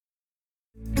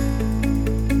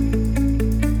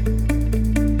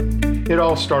It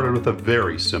all started with a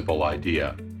very simple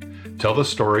idea. Tell the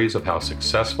stories of how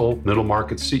successful middle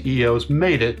market CEOs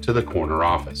made it to the corner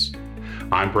office.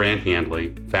 I'm Brant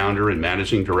Handley, founder and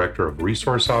managing director of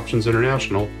Resource Options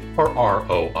International, or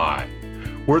ROI.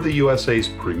 We're the USA's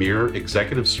premier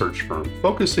executive search firm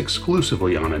focused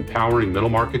exclusively on empowering middle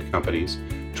market companies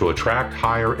to attract,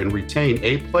 hire, and retain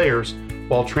A players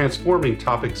while transforming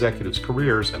top executives'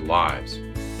 careers and lives.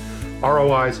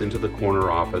 ROI's Into the Corner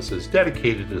office is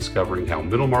dedicated to discovering how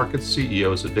middle market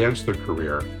CEOs advance their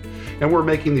career, and we're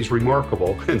making these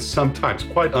remarkable and sometimes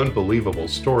quite unbelievable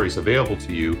stories available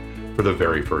to you for the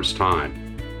very first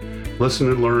time. Listen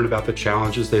and learn about the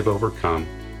challenges they've overcome,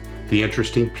 the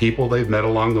interesting people they've met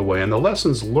along the way, and the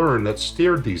lessons learned that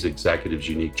steered these executives'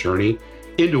 unique journey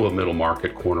into a middle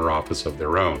market corner office of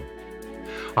their own.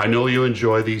 I know you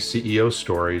enjoy these CEO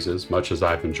stories as much as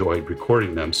I've enjoyed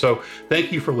recording them, so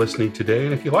thank you for listening today.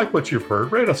 And if you like what you've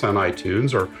heard, rate us on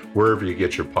iTunes or wherever you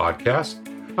get your podcasts.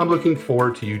 I'm looking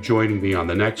forward to you joining me on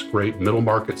the next great middle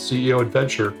market CEO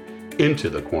adventure into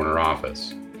the corner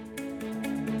office.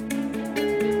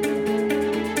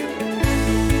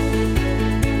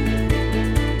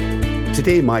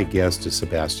 Today, my guest is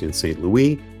Sebastien St.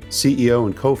 Louis, CEO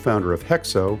and co-founder of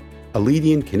Hexo, a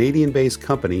leading Canadian-based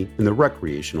company in the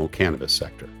recreational cannabis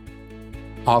sector.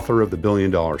 Author of the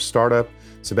billion-dollar startup,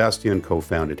 Sebastien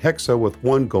co-founded Hexo with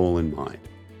one goal in mind: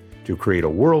 to create a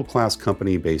world-class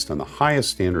company based on the highest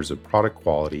standards of product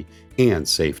quality and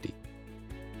safety.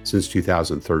 Since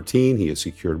 2013, he has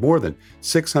secured more than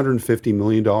 $650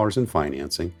 million in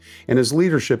financing, and his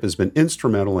leadership has been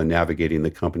instrumental in navigating the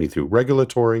company through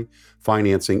regulatory,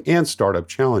 financing, and startup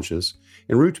challenges,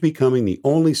 en route to becoming the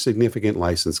only significant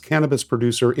licensed cannabis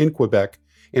producer in Quebec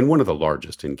and one of the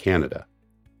largest in Canada.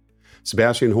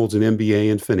 Sebastien holds an MBA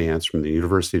in finance from the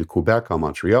University of Quebec en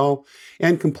Montreal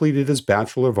and completed his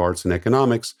Bachelor of Arts in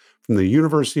Economics from the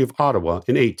University of Ottawa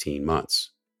in 18 months.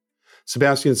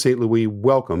 Sebastien St. Louis,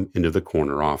 welcome into the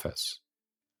corner office.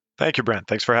 Thank you, Brent.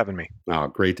 Thanks for having me. Oh,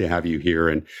 great to have you here.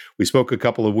 And we spoke a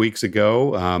couple of weeks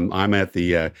ago. I'm at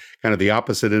the kind of the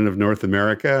opposite end of North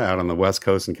America, out on the West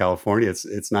Coast in California.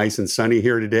 It's nice and sunny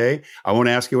here today. I won't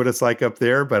ask you what it's like up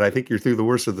there, but I think you're through the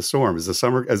worst of the storm. Has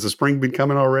the spring been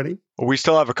coming already? Well, we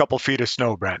still have a couple feet of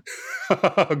snow, Brent.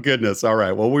 Oh, goodness. All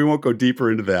right. Well, we won't go deeper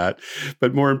into that.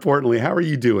 But more importantly, how are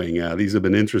you doing? These have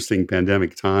been interesting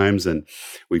pandemic times, and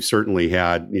we've certainly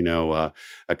had,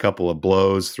 a couple of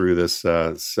blows through this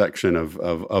section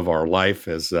of our life,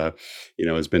 as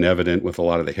has been evident with a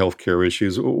lot of the healthcare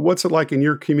issues. What's it like in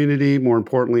your community? More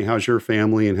importantly, how's your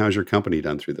family and how's your company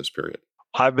done through this period?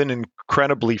 I've been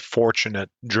incredibly fortunate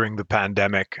during the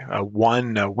pandemic.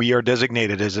 We are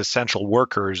designated as essential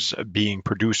workers, being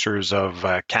producers of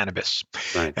cannabis.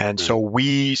 Right. So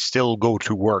we still go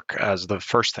to work as the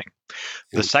first thing.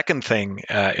 Yeah. The second thing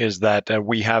is that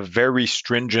we have very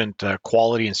stringent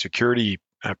quality and security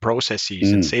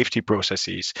processes and safety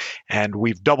processes, and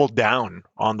we've doubled down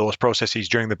on those processes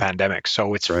during the pandemic.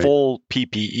 So it's full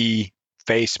PPE,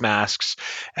 face masks,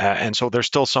 and so there's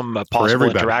still some possible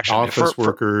interaction. Office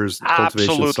workers, cultivation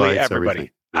absolutely sites, everybody.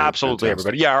 Everything. Absolutely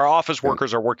everybody. Yeah, our office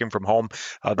workers are working from home.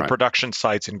 The production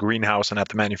sites in greenhouse and at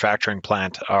the manufacturing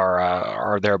plant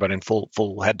are there, but in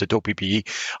full head-to-toe PPE.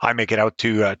 I make it out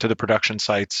to the production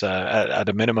sites at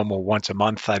a minimum of once a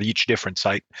month at each different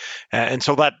site, and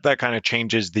so that kind of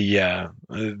changes the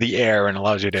air and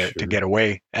allows you to get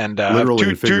away. And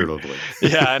literally and figuratively.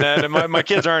 And my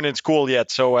kids aren't in school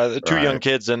yet, so two young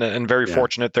kids and very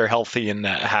fortunate. They're healthy and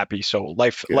happy. So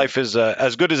life is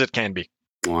as good as it can be.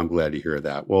 Well, I'm glad to hear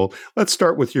that. Well, let's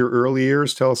start with your early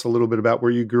years. Tell us a little bit about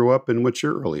where you grew up and what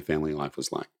your early family life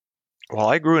was like. Well,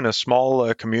 I grew in a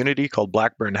small community called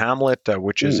Blackburn Hamlet,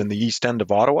 which is in the east end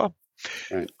of Ottawa.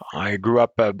 Right. I grew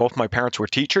up, both my parents were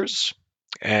teachers,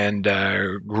 and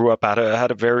grew up had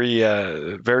a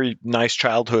very nice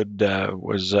childhood.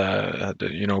 Had,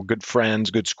 good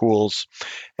friends, good schools.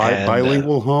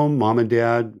 Bilingual home, mom and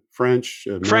dad, French,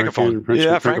 Francophone.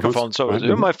 Francophone.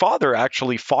 So my father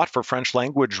actually fought for French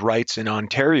language rights in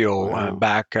Ontario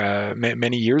back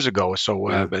many years ago.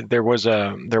 So there was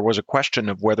a question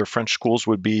of whether French schools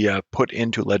would be put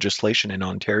into legislation in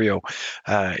Ontario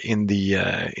in the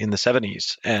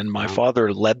 70s, and my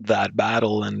father led that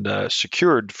battle and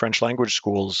secured French language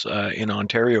schools in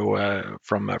Ontario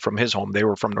from his home. They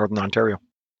were from Northern Ontario.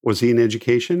 Was he in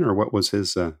education, or what was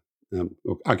his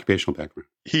occupational background?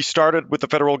 He started with the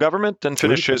federal government and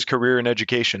finished his career in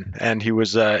education. And he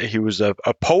was a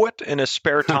poet in his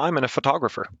spare time and a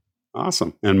photographer.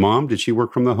 Awesome. And mom, did she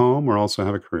work from the home or also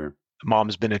have a career?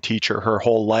 Mom's been a teacher her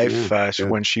whole life.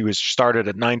 When she was started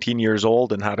at 19 years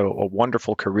old and had a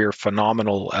wonderful career,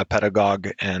 phenomenal pedagogue,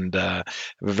 and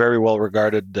very well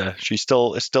regarded. She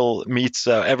still meets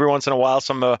every once in a while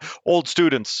some old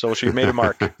students, so she made a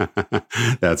mark.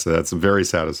 That's very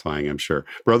satisfying, I'm sure.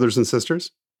 Brothers and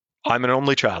sisters? I'm an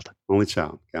only child. Only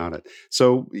child. Got it.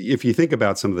 So if you think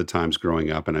about some of the times growing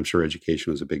up, and I'm sure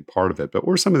education was a big part of it, but what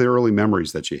were some of the early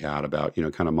memories that you had about,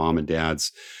 kind of mom and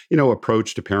dad's,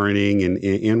 approach to parenting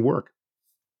and work?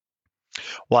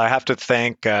 Well, I have to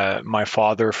thank my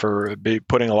father for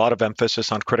putting a lot of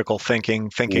emphasis on critical thinking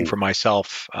for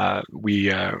myself.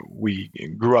 We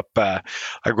grew up. I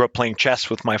grew up playing chess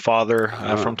with my father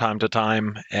from time to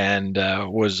time, and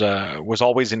was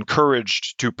always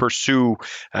encouraged to pursue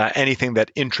anything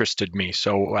that interested me.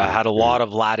 So I had a lot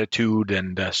of latitude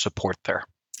and support there.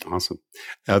 Awesome.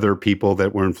 Other people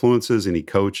that were influences, any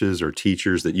coaches or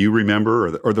teachers that you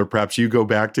remember, or that perhaps you go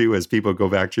back to as people go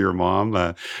back to your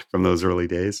mom from those early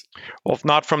days? Well,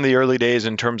 not from the early days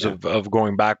in terms of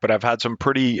going back, but I've had some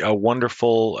pretty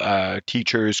wonderful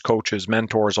teachers, coaches,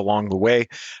 mentors along the way.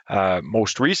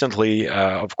 Most recently,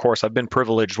 of course, I've been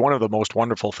privileged. One of the most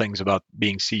wonderful things about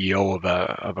being CEO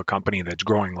of a company that's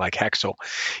growing like Hexo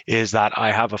is that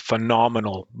I have a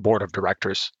phenomenal board of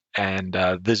directors. And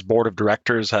this board of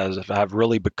directors have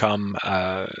really become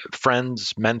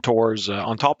friends, mentors,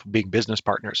 on top of being business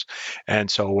partners.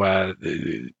 And so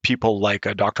people like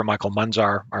Dr. Michael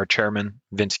Munzar, our chairman,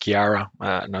 Vince Chiara,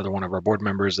 another one of our board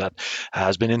members that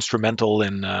has been instrumental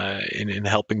in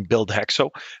helping build Hexo,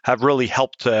 have really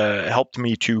helped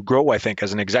me to grow, I think,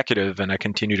 as an executive. And I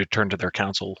continue to turn to their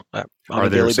counsel on a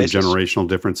daily basis. Are there some generational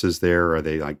differences there? Are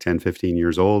they like 10, 15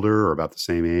 years older or about the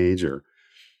same age, or?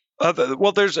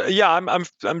 Well,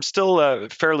 I'm still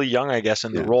fairly young, I guess,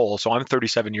 in the role. So I'm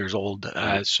 37 years old.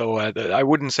 So I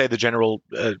wouldn't say the general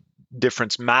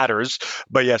difference matters,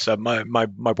 but yes, my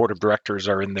board of directors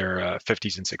are in their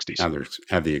 50s and 60s.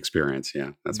 Have the experience.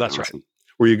 Yeah, that's awesome. Right.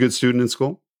 Were you a good student in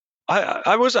school?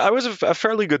 I was a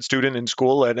fairly good student in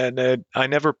school, and I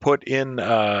never put in.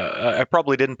 I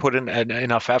probably didn't put in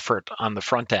enough effort on the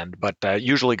front end, but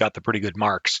usually got the pretty good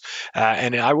marks.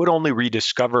 And I would only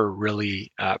rediscover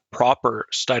really proper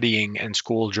studying and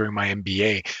school during my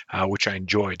MBA, which I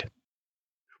enjoyed.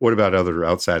 What about other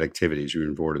outside activities? You were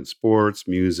involved in sports,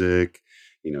 music,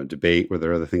 debate. Were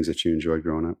there other things that you enjoyed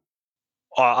growing up?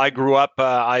 I grew up.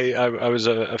 I was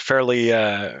a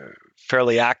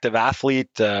fairly active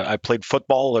athlete. I played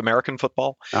football, American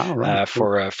football,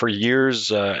 for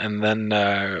years, and then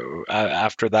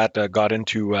after that, got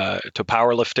into to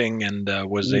powerlifting and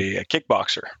was a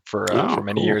kickboxer for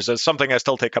many years. That's something I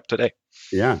still take up today.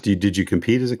 Yeah. Did you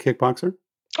compete as a kickboxer?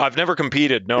 I've never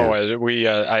competed. No, I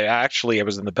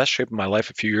was in the best shape of my life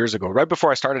a few years ago, right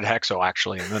before I started Hexo,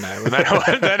 actually, and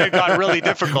then it got really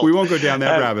difficult. We won't go down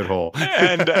that rabbit hole.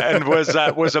 and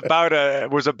was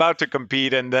about to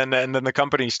compete, and then the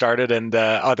company started, and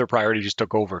other priorities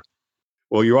took over.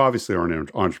 Well, you obviously are an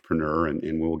entrepreneur,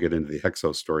 and we'll get into the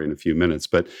Hexo story in a few minutes.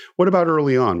 But what about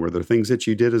early on? Were there things that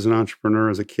you did as an entrepreneur,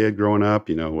 as a kid growing up?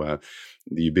 The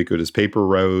ubiquitous paper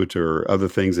route, or other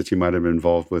things that you might have been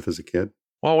involved with as a kid?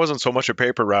 Well, it wasn't so much a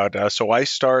paper route. So I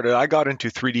got into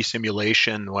 3D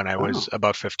simulation when I was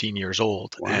about 15 years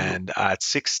old. Wow. And at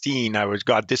 16, I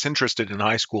got disinterested in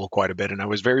high school quite a bit. And I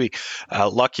was very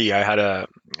lucky. I had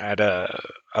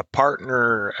a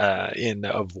partner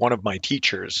of one of my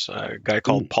teachers, a guy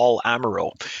called Paul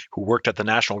Amaro, who worked at the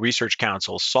National Research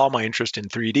Council, saw my interest in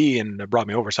 3D and brought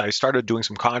me over. So I started doing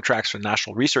some contracts for the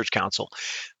National Research Council.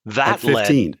 That at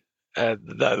 15? I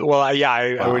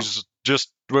was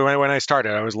just when I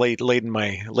started, I was late in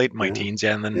my teens,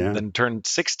 and then turned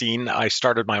 16. I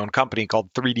started my own company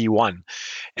called 3D1,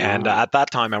 and at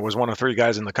that time, I was one of 3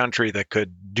 guys in the country that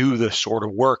could do the sort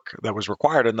of work that was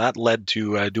required, and that led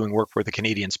to doing work for the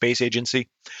Canadian Space Agency.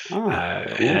 Cool.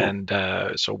 And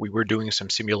so we were doing some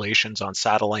simulations on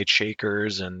satellite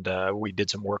shakers, and we did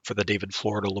some work for the David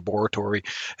Florida Laboratory,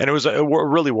 and it was a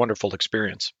really wonderful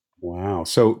experience. Wow.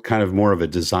 So kind of more of a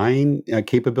design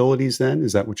capabilities then?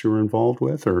 Is that what you were involved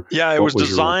with? Or yeah, it was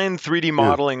design, 3D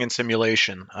modeling, and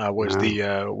simulation was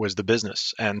the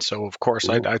business. And so, of course,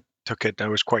 cool. I took it. I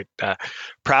was quite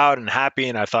proud and happy,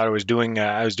 and I thought I was doing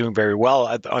very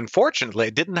well. Unfortunately, I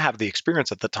didn't have the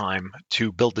experience at the time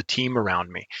to build a team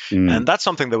around me. And that's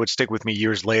something that would stick with me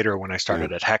years later when I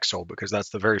started at Hexo, because that's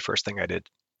the very first thing I did.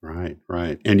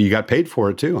 Right. And you got paid for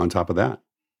it too, on top of that.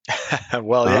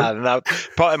 Well, yeah,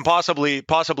 and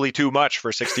possibly too much for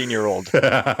a 16-year-old.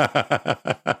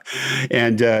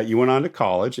 And you went on to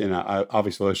college, and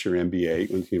obviously that's your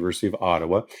MBA with the University of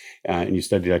Ottawa, and you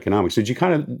studied economics. Did you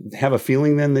kind of have a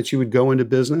feeling then that you would go into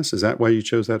business? Is that why you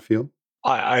chose that field?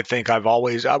 I think I've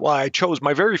always, well, I chose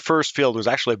my very first field was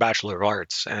actually a Bachelor of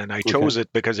Arts, and I Okay. chose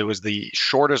it because it was the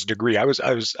shortest degree. I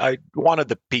wanted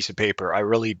the piece of paper. I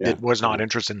really Yeah. was not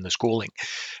interested in the schooling.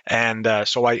 And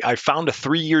so I found a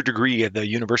 3-year degree at the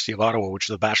University of Ottawa, which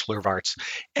is a Bachelor of Arts.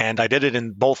 And I did it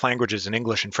in both languages, in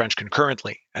English and French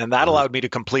concurrently. And that Wow. allowed me to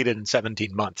complete it in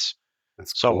 17 months.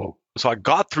 That's So cool. so I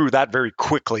got through that very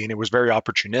quickly, and it was very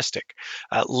opportunistic.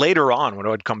 Later on, when I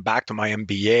would come back to my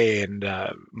MBA and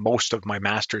most of my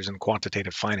master's in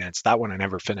quantitative finance, that one I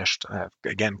never finished.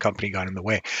 Again, company got in the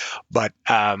way, but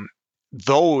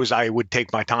those I would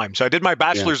take my time. So I did my Yeah.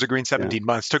 bachelor's degree in Yeah. 17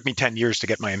 months. It took me 10 years to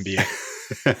get my MBA.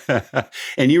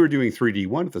 And you were doing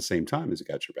 3D1 at the same time as you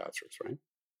got your bachelor's, right?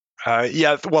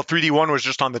 Yeah, well, 3D1 was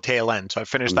just on the tail end. So I On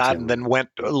finished the that tail and end.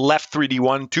 then left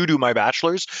 3D1 to do my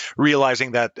bachelor's,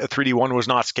 realizing that 3D1 was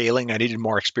not scaling. I needed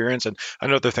more experience. And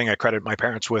another thing I credit my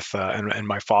parents with, and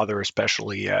my father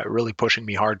especially, really pushing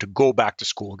me hard to go back to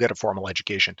school, get a formal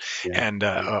education. Yeah. And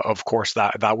Yeah. of course,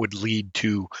 that would lead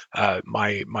to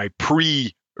my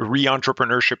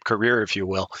re-entrepreneurship career, if you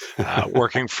will,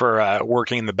 working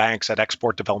in the banks at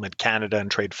Export Development Canada and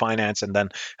Trade Finance, and then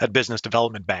at Business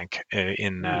Development Bank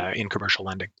in commercial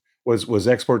lending. Was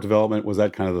export development, was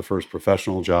that kind of the first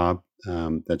professional job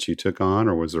that you took on,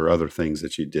 or was there other things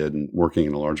that you did in working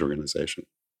in a large organization?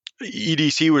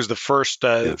 EDC was the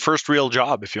Yeah. first real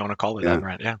job, if you want to call it that, Yeah.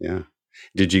 Brent. Yeah. Yeah.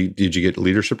 Did you get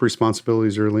leadership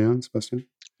responsibilities early on, Sebastian?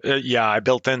 Yeah, I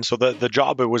built in. So the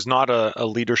job, it was not a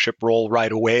leadership role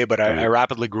right away, but I Right.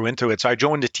 rapidly grew into it. So I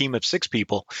joined a team of 6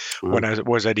 people when Wow. I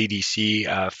was at EDC.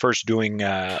 First doing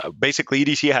basically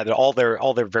EDC had all their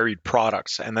varied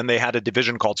products, and then they had a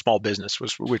division called Small Business,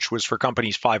 which was for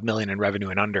companies 5 million in revenue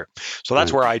and under. So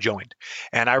that's Right. where I joined,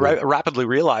 and I Yeah. rapidly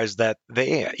realized that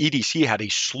EDC had a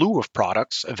slew of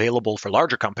products available for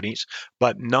larger companies,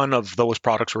 but none of those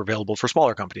products were available for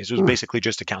smaller companies. It was Huh. basically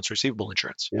just accounts receivable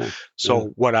insurance. Yeah. Yeah.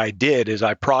 So what I did is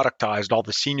I productized all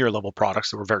the senior level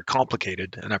products that were very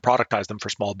complicated, and I productized them for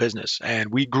small business. And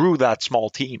we grew that small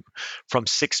team from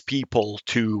 6 people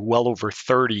to well over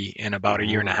 30 in about a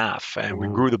year and a Wow. half. And we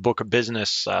Wow. grew the book of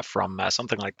business from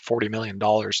something like $40 million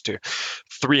to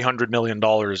 $300 million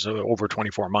over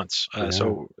 24 months. Yeah.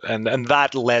 And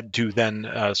that led to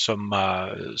then some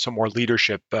more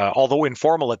leadership, although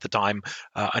informal at the time,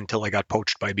 until I got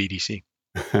poached by BDC.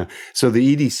 So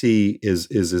the EDC is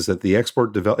that the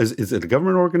export develop is it a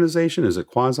government organization? Is it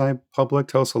quasi public?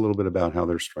 Tell us a little bit about how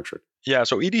they're structured. Yeah,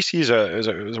 so EDC is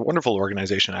a wonderful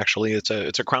organization. Actually, it's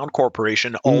a crown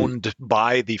corporation Mm, owned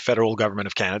by the federal government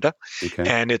of Canada, okay.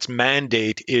 and its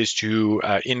mandate is to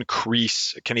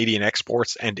increase Canadian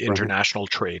exports and Right. international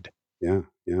trade. Yeah.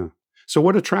 Yeah. So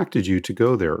what attracted you to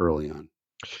go there early on?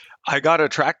 I got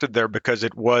attracted there because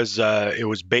it was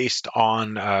based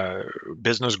on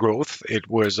business growth. It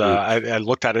was Yeah. I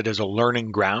looked at it as a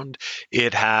learning ground.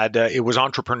 It was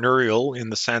entrepreneurial in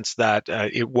the sense that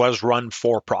it was run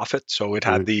for profit, so it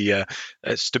had Right.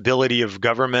 the stability of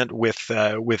government with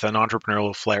an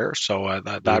entrepreneurial flair. So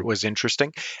that Right. was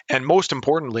interesting, and most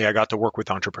importantly, I got to work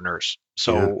with entrepreneurs. Yeah.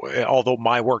 So although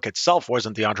my work itself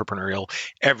wasn't the entrepreneurial,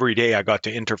 every day I got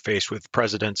to interface with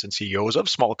presidents and CEOs of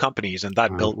small companies, and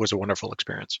that Wow. built was a wonderful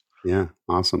experience. Yeah.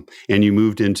 Awesome. And you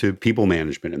moved into people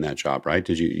management in that job, right?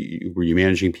 Were you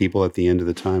managing people at the end of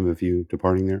the time of you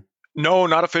departing there? No,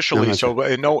 not No, officially. not yet. So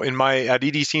no, in my at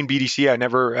EDC and BDC, I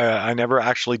never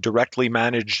actually directly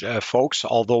managed folks,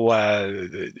 although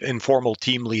informal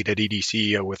team lead at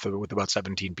EDC with about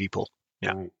 17 people.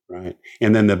 Yeah. Right, right.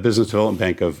 And then the Business Development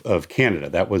Bank of Canada,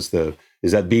 is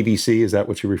that BBC? Is that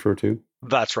what you refer to?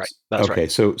 That's right. That's right. Okay,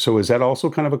 so is that also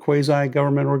kind of a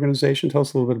quasi-government organization? Tell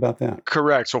us a little bit about that.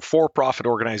 Correct. So for-profit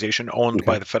organization owned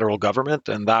by Okay, the federal government,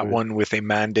 and that right. one with a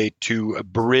mandate to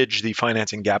bridge the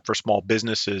financing gap for small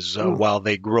businesses Oh, while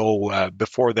they grow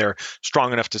before they're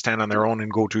strong enough to stand on their own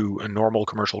and go to a normal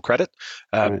commercial credit,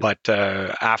 right, but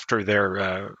after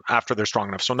they're strong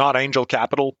enough. So not angel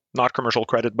capital, not commercial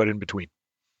credit, but in between.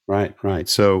 right, right.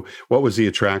 So what was the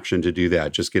attraction to do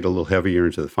that? Just get a little heavier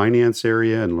into the finance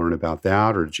area and learn about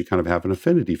that, or did you kind of have an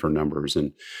affinity for numbers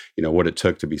and what it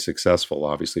took to be successful?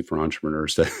 Obviously, for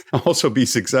entrepreneurs to also be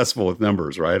successful with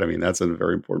numbers, right? I mean, that's a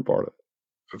very important part of it.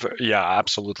 Yeah,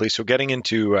 absolutely. So getting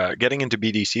into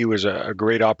BDC was a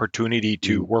great opportunity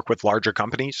to Mm, work with larger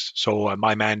companies. So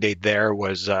my mandate there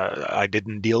was I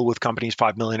didn't deal with companies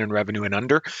 5 million in revenue and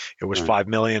under. It was right, 5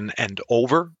 million and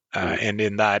over. And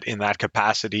in that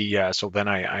capacity, so then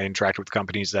I interacted with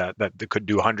companies that could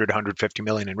do 150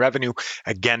 million in revenue,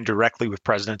 again directly with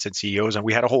presidents and CEOs, and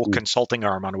we had a whole consulting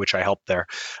arm on which I helped there.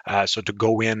 So to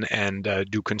go in and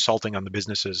do consulting on the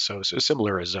businesses, so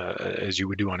similar as you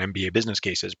would do on MBA business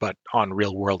cases, but on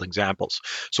real world examples.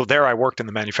 So there I worked in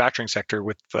the manufacturing sector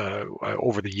with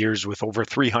over the years with over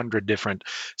 300 different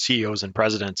CEOs and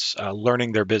presidents,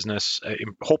 learning their business,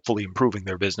 hopefully improving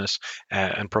their business,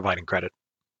 and providing credit.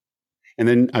 And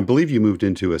then I believe you moved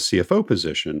into a CFO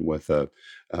position with a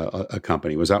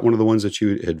company. Was that one of the ones that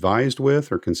you advised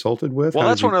with or consulted with? Well,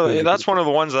 that's one of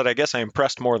the ones that I guess I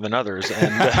impressed more than others.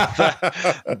 And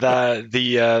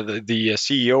the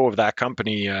CEO of that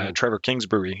company, Trevor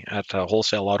Kingsbury at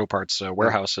Wholesale Auto Parts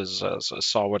Warehouses,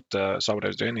 saw what I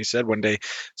was doing. He said one day,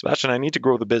 Sebastian, I need to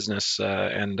grow the business,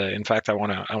 and in fact, I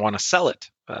want to sell it.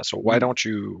 So why don't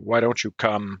you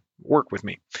come work with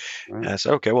me? Right. And I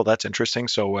said, okay, well, that's interesting.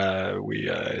 So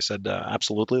I said,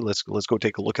 absolutely, let's go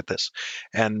take a look at this.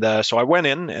 And so I went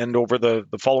in, and over the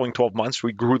following 12 months,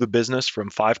 we grew the business from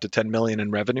 5 to 10 million in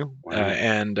revenue. Wow.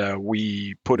 And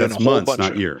we put in a whole bunch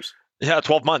not years. Yeah,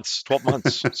 12 months.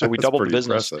 So we doubled the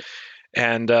business. Impressive.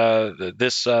 And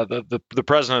the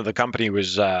president of the company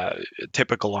was a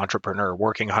typical entrepreneur,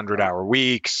 working 100-hour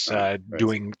weeks,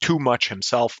 doing too much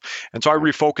himself. And so I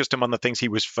refocused him on the things he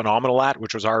was phenomenal at,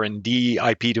 which was R&D,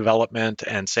 IP development,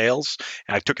 and sales.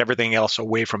 And I took everything else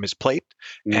away from his plate.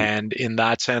 And in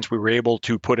that sense, we were able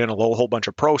to put in a whole bunch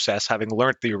of process, having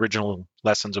learned the original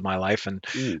lessons of my life. And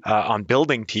on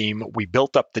building team, we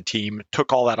built up the team,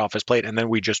 took all that off his plate, and then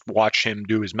we just watched him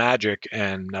do his magic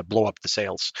and blow up the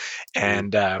sales.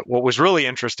 And what was really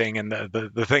interesting, and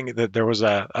the thing that there was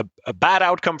a bad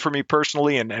outcome for me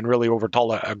personally, and really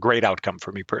overall a great outcome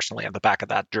for me personally at the back of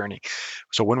that journey.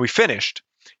 So when we finished,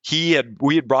 we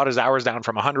had brought his hours down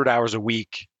from 100 hours a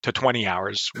week to 20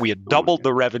 hours. We had doubled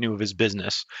the revenue of his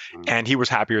business, and he was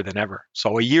happier than ever.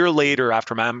 So a year later,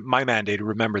 after my mandate,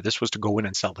 remember this was to go in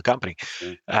and sell the company,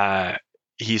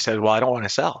 he said, well, I don't want to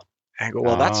sell. I go,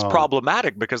 well, that's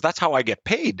problematic because that's how I get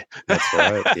paid. That's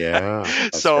right. Yeah.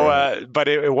 So, right. But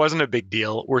it wasn't a big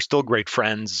deal. We're still great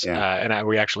friends. And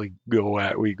we actually go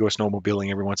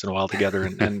snowmobiling every once in a while together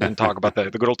and talk about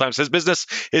the good old times. His business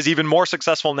is even more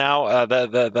successful now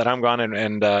that I'm gone.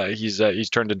 And he's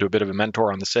turned into a bit of a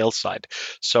mentor on the sales side.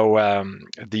 So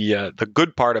the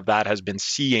good part of that has been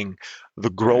seeing the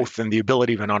growth and the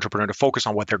ability of an entrepreneur to focus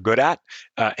on what they're good at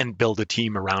and build a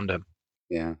team around them.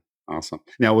 Yeah. Awesome.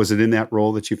 Now, was it in that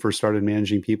role that you first started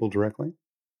managing people directly?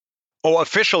 Oh,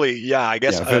 officially, yeah, I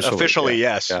guess. Officially,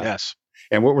 yes.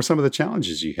 And what were some of the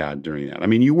challenges you had during that? I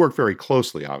mean, you worked very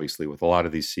closely, obviously, with a lot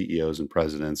of these CEOs and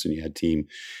presidents, and you had team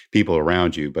people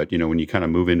around you. But, when you kind of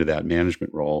move into that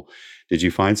management role, did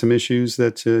you find some issues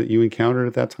that you encountered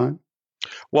at that time?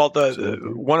 Well,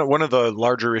 one of the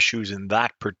larger issues in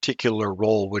that particular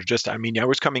role was just, I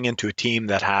was coming into a team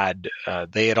that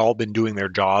they had all been doing their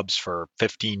jobs for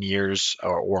 15 years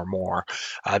or more.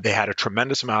 They had a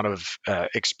tremendous amount of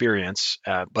experience,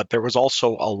 but there was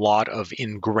also a lot of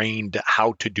ingrained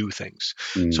how to do things.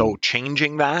 So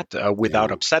changing that without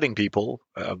upsetting people,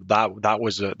 that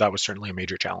was certainly a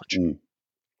major challenge.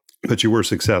 But you were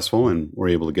successful and were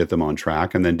able to get them on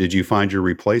track. And then did you find your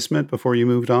replacement before you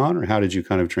moved on, or how did you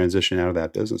kind of transition out of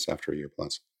that business after a year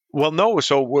plus? Well, no.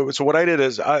 So what I did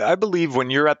is I believe when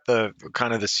you're at the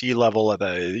kind of the C level,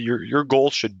 your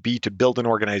goal should be to build an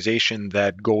organization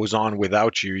that goes on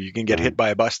without you. You can get hit by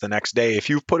a bus the next day. If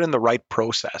you've put in the right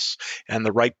process and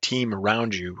the right team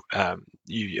around you,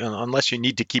 unless you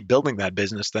need to keep building that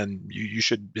business, then you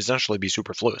should essentially be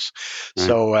superfluous.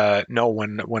 So no,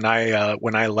 when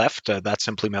I left, that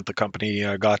simply meant the company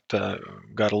got a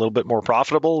little bit more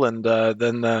profitable, and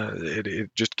then it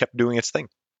just kept doing its thing.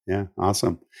 Yeah,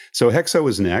 awesome. So Hexo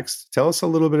is next. Tell us a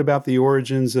little bit about the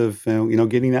origins of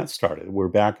getting that started. We're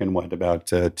back in about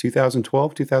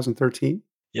 2012, 2013?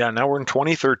 Yeah, now we're in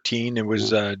 2013. It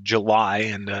was July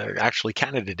and actually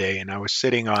Canada Day, and I was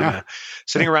sitting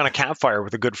around a campfire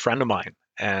with a good friend of mine.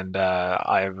 And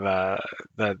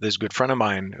this good friend of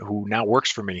mine who now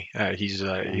works for me. He's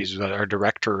our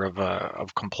director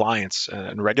of compliance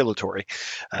and regulatory,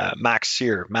 Max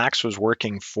Sear. Max was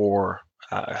working for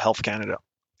Health Canada.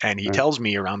 And he tells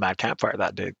me around that campfire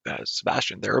that day,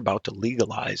 Sebastian, they're about to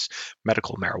legalize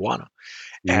medical marijuana.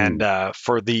 And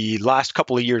for the last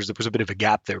couple of years, there was a bit of a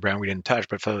gap there, Brian, we didn't touch.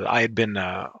 But I had been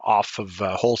off of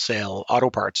wholesale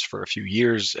auto parts for a few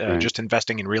years, just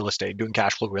investing in real estate, doing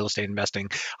cash flow real estate investing.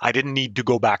 I didn't need to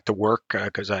go back to work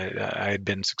because I had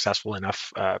been successful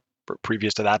enough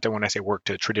previous to that. And when I say worked,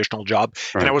 a traditional job,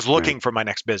 Right, and I was looking right. for my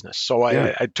next business. So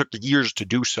I took years to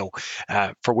do so,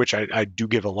 for which I do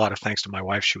give a lot of thanks to my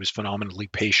wife. She was phenomenally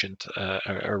patient.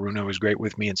 Aruna was great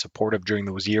with me and supportive during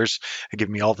those years, and gave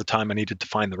me all the time I needed to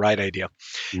find the right idea.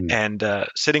 Mm. And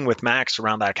sitting with Max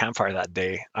around that campfire that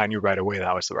day, I knew right away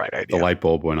that was the right The idea. light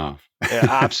bulb went off. Yeah,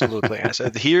 absolutely. I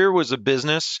said here was a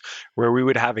business where we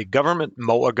would have a government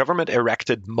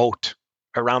erected moat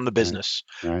around the Right, business,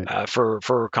 right.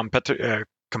 for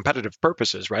competitive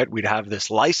purposes, right? We'd have this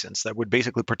license that would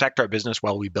basically protect our business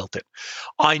while we built it.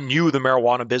 I knew the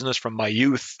marijuana business from my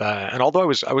youth, and although I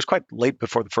was quite late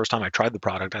before the first time I tried the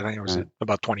product. I think I was Right.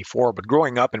 about 24. But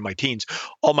growing up in my teens,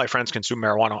 all my friends consumed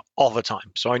marijuana all the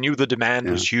time, so I knew the demand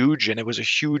Yeah. was huge, and it was a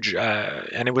huge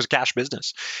and it was a cash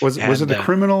business. Was it And a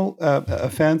criminal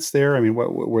offense there? I mean,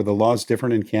 what were the laws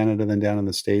different in Canada than down in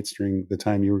the States during the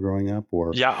time you were growing up?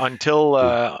 Or Yeah,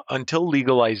 yeah, until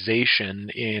legalization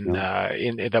no,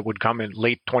 in that would come in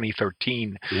late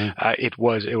 2013, yeah, it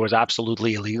was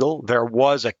absolutely illegal. There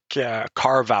was a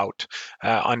carve out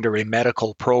under a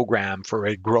medical program for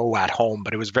a grow at home,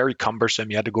 but it was very cumbersome.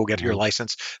 You had to go get your right.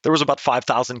 license. There was about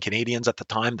 5,000 Canadians at the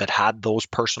time that had those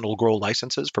personal grow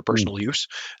licenses for Mm, personal use.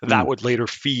 That mm, would later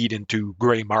feed into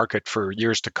gray market for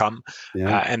years to come,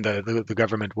 yeah, and the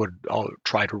government would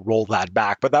try to roll that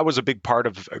back. But that was a big part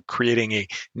of creating a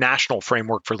national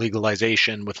framework for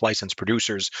legalization with licensed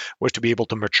producers, was to be able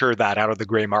to mature that out of the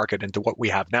gray market into what we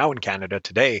have now in Canada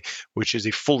today, which is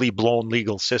a fully blown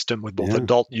legal system with both yeah.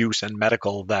 adult use and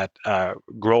medical that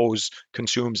grows,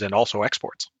 consumes, and also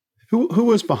exports. Who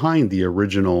was behind the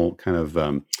original kind of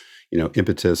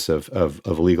impetus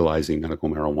of legalizing medical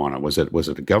marijuana? Was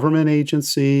it a government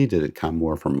agency? Did it come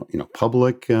more from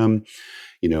public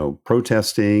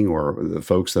protesting, or the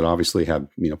folks that obviously have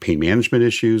pain management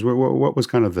issues? What was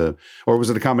kind of or was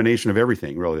it a combination of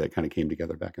everything really that kind of came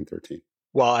together back in 13?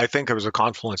 Well, I think it was a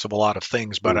confluence of a lot of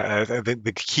things, but Yeah, I think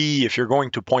the key, if you're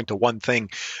going to point to one thing,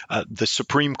 the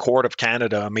Supreme Court of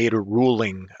Canada made a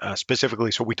ruling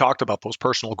specifically. So we talked about those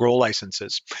personal grow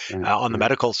licenses right, on the right,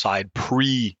 medical side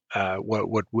pre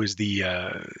what was the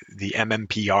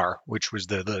MMPR, which was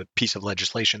the piece of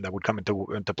legislation that would come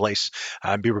into place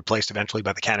and be replaced eventually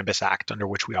by the Cannabis Act, under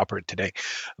which we operate today.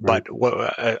 right.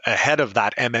 But ahead of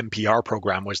that MMPR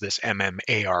program was this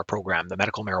MMAR program, the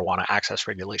Medical Marijuana Access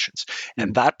Regulations. Mm,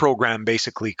 And that program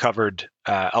basically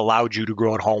allowed you to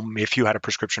grow at home if you had a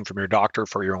prescription from your doctor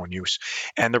for your own use.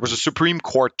 And there was a right. Supreme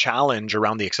Court challenge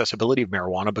around the accessibility of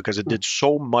marijuana because it Huh, did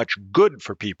so much good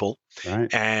for people,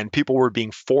 right. and people were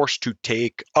being forced to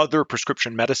take other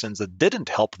prescription medicines that didn't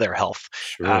help their health.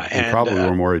 Sure, and And probably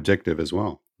were more addictive as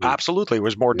well. Yeah, Absolutely. It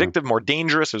was more yeah, addictive, more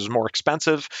dangerous, it was more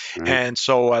expensive. right. And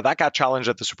so that got challenged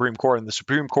at the Supreme Court. And the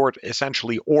Supreme Court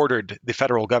essentially ordered the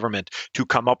federal government to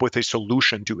come up with a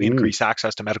solution to Mm, increase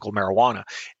access to medical marijuana.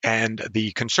 And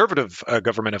the conservative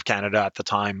government of Canada at the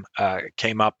time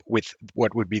came up with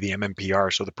what would be the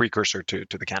MMPR, so the precursor to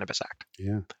the Cannabis Act.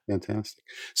 yeah, fantastic.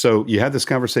 So you had this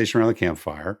conversation around the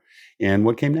campfire, and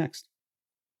what came next?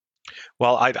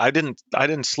 Well, I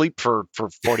didn't sleep for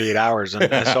 48 hours, and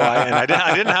so I didn't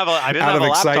Out have of a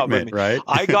laptop with excitement, me. right?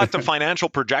 I got to financial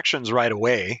projections right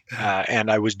away,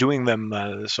 and I was doing them.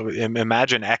 So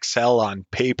imagine Excel on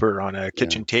paper on a Yeah.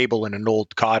 kitchen table in an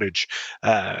old cottage.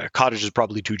 Cottage is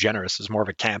probably too generous; it's more of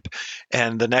a camp.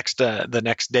 And the next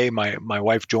day, my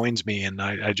wife joins me, and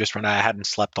I just run. I hadn't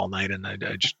slept all night, and I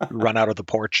just run out of the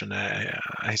porch, and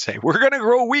I say, "We're gonna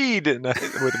grow weed," and with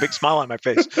a big smile on my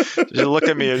face. She looked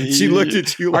at me. She looked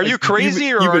at you Are like you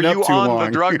crazy, or you've are been up you too on the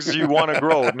long. drugs you want to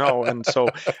grow? No. And so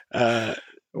uh,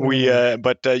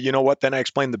 but you know what? Then I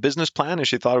explained the business plan, and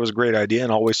she thought it was a great idea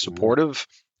and always Right. supportive.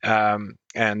 And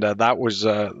that was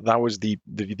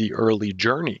the early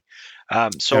journey. Now,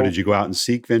 So did you go out and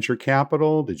seek venture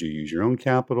capital? Did you use your own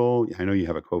capital? I know you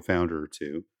have a co-founder or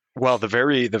two. Well, the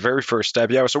very first step,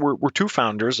 yeah. So we're two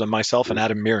founders, myself and Yeah.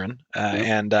 Adam Mirren, Yep.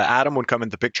 and Adam would come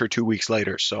into the picture 2 weeks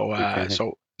later. So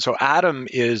Okay. Adam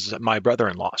is my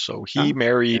brother-in-law. So he Ah, okay.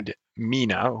 married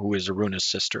Mina, who is Aruna's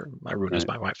sister. Aruna's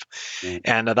Right. my wife, Right.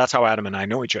 and that's how Adam and I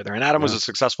know each other. And Adam was Yeah. a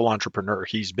successful entrepreneur.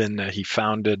 He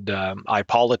founded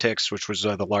iPolitics, which was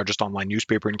the largest online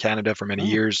newspaper in Canada for many Oh,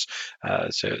 years.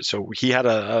 So he had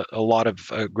a lot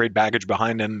of great baggage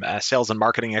behind him, sales and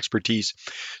marketing expertise.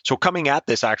 So coming at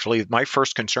this, actually, my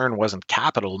first concern wasn't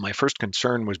capital. My first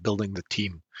concern was building the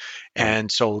team. right.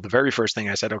 And so the very first thing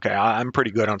I said, okay, I'm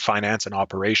pretty good on finance and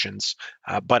operations,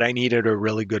 but I needed a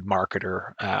really good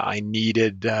marketer. I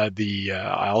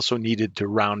also needed to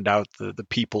round out the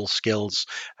people skills.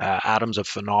 Adam's a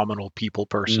phenomenal people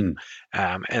person.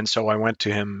 Mm, And so I went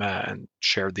to him and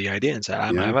shared the idea and said,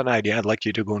 I yeah. have an idea. I'd like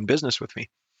you to go in business with me.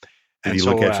 Did he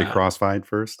look at you cross-eyed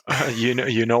first?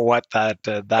 You know what,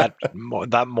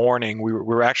 that morning we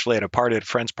were actually at a party, at a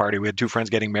friend's party. We had two friends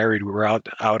getting married. We were out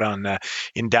on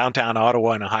in downtown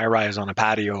Ottawa in a high-rise on a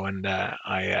patio, and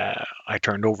I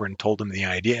turned over and told him the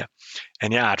idea.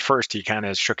 And yeah, at first he kind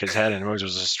of shook his head and it was a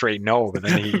straight no, but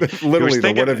then he literally he was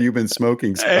thinking, what have you been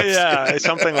smoking? Yeah,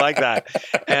 something like that.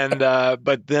 And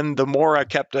but then the more I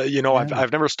kept,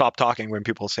 I've never stopped talking when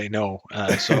people say no.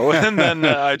 And then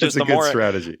I just the more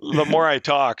strategy. The more I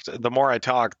talked, the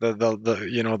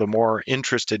more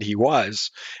interested he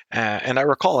was. And I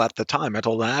recall at the time I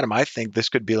told Adam, I think this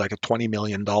could be like a $20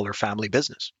 million family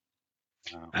business.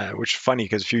 Wow. Which is funny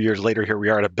because a few years later, here we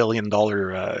are at $1 billion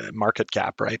market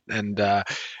cap, right? And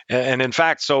in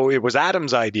fact, so it was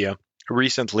Adam's idea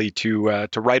recently to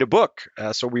write a book.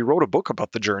 So we wrote a book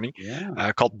about the journey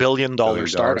called Billion Dollar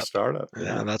Startup.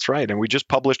 Yeah, that's right. And we just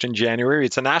published in January.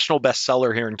 It's a national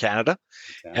bestseller here in Canada.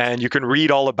 Fantastic. And you can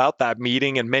read all about that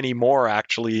meeting and many more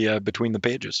actually between the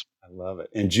pages. I love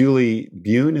it. And Julie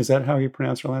Bune, is that how you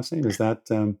pronounce her last name? Is that...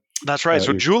 That's right.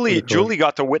 So Julie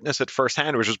got to witness it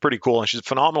firsthand, which was pretty cool. And she's a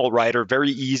phenomenal writer, very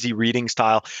easy reading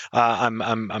style.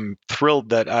 I'm thrilled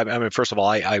that I mean, first of all,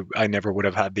 I never would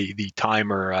have had the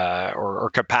time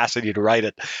or capacity to write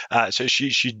it. So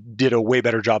she did a way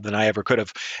better job than I ever could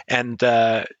have. And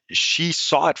she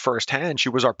saw it firsthand. She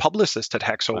was our publicist at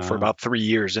Hexo for about 3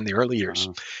 years in the early years.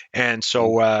 And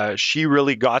so she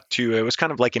really got to, it was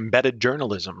kind of like embedded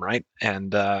journalism, right?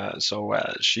 And so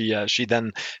she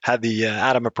then had the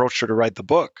Adam approach her to write the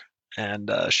book,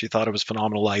 and she thought it was a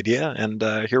phenomenal idea, and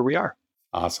here we are.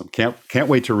 Awesome. Can't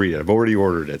wait to read it. I've already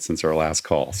ordered it since our last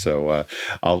call, so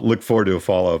I'll look forward to a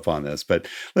follow-up on this. But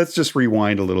let's just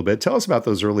rewind a little bit. Tell us about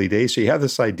those early days. So you have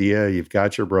this idea, you've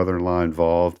got your brother-in-law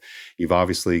involved, you've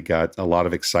obviously got a lot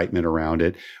of excitement around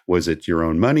it. Was it your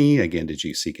own money? Again, did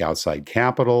you seek outside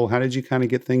capital? How did you kind of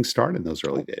get things started in those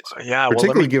early days? Yeah,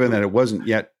 particularly given that it wasn't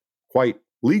yet quite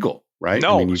legal. Right?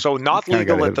 No, I mean, so not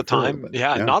legal at the time.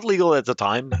 Not legal at the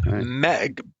time.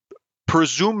 Right.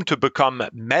 Presumed to become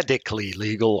medically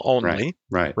legal only.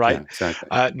 Right. Yeah, exactly.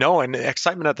 No, and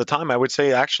excitement at the time, I would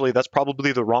say actually that's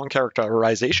probably the wrong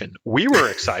characterization. We were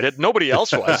excited. Nobody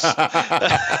else was.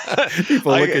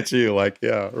 People look at you like,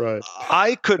 yeah, right.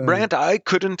 Brant, I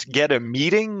couldn't get a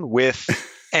meeting with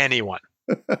anyone.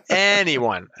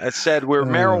 Anyone said we're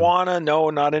marijuana,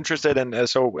 no, not interested. And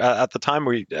so at the time,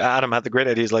 Adam had the great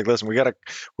idea. He's like, listen, we got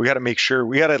to make sure,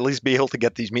 we got to at least be able to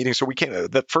get these meetings. So we came.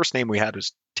 The first name we had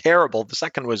was terrible. The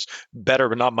second was better,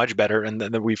 but not much better. And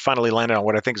then we finally landed on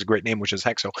what I think is a great name, which is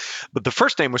Hexo. But the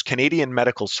first name was Canadian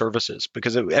Medical Services,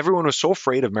 because everyone was so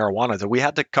afraid of marijuana that we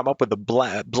had to come up with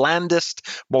the blandest,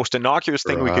 most innocuous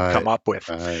thing we could come up with.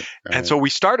 Right. And so we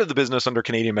started the business under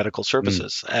Canadian Medical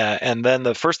Services. And then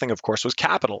the first thing, of course, was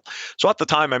capital. So at the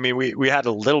time, I mean, we had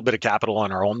a little bit of capital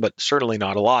on our own, but certainly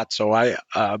not a lot. So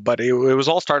but it was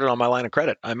all started on my line of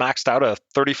credit. I maxed out a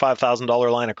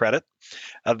 $35,000 line of credit.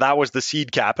 That was the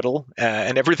seed capital,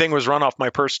 and everything was run off my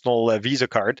personal Visa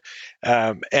card.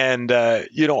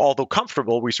 Although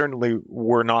comfortable, we certainly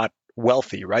were not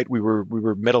wealthy, right? We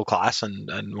were middle class and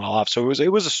well off. So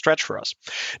it was a stretch for us.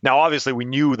 Now, obviously, we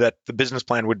knew that the business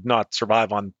plan would not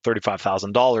survive on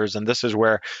 $35,000, and this is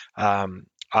where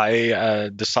I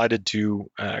decided to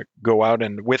go out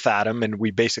and with Adam, and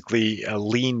we basically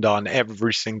leaned on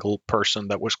every single person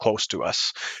that was close to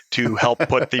us to help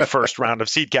put the first round of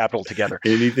seed capital together.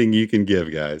 Anything you can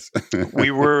give, guys.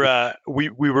 We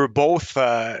were both.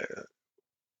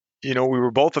 We were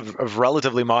both of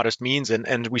relatively modest means,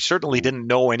 and we certainly didn't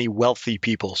know any wealthy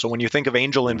people. So when you think of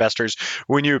angel investors,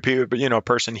 when you're a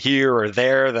person here or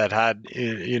there that had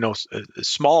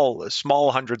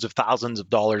small hundreds of thousands of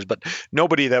dollars, but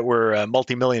nobody that were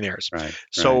multimillionaires. Right.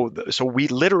 So we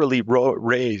literally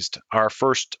raised our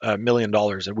first $1 million,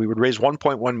 and we would raise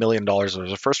 $1.1 million. It was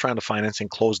the first round of financing,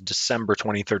 closed December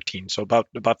 2013. So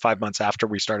about 5 months after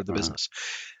we started the business.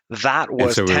 That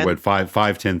was and so we went $5,000,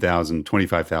 $10,000,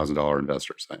 $25,000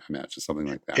 investors. I imagine something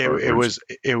like that.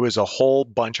 It was a whole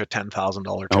bunch of $10,000 checks.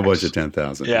 A whole bunch of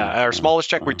 10,000. Yeah, our smallest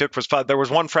check we took was $5,000. There was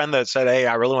one friend that said, "Hey,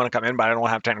 I really want to come in, but I don't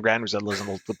have $10,000." We said, "Listen,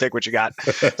 we'll take what you got."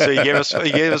 So he gave us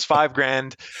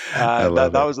 $5,000.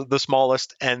 That was the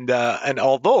smallest. And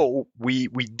although we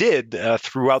did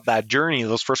throughout that journey,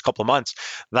 those first couple of months,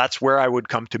 that's where I would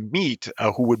come to meet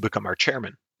who would become our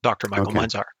chairman, Dr. Michael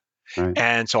Meinzar. Right.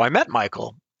 And so I met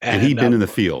Michael. And he'd been in the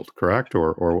field, correct?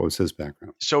 Or what was his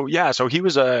background? So he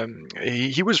was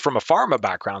he was from a pharma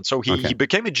background. So he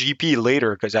became a GP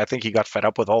later because I think he got fed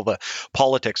up with all the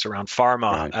politics around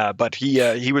pharma. Right. But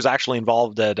he was actually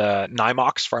involved at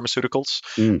Nymox Pharmaceuticals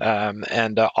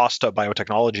and Asta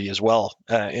Biotechnology as well,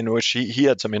 in which he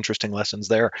had some interesting lessons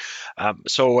there.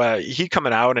 So he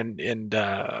coming out and knew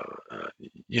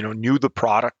the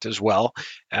product as well,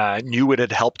 knew it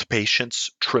had helped patients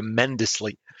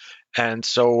tremendously. And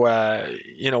so,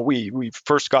 we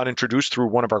first got introduced through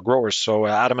one of our growers. So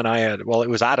Adam and I it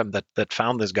was Adam that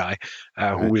found this guy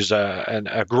who was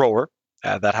a grower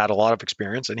that had a lot of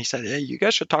experience. And he said, hey, you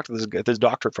guys should talk to this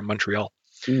doctor from Montreal.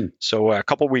 So a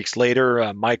couple of weeks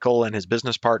later, Michael and his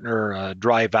business partner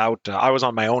drive out. I was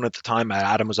on my own at the time.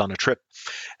 Adam was on a trip.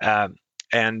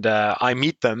 And I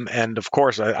meet them. And of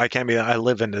course, I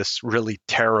live in this really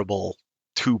terrible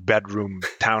 2-bedroom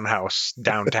townhouse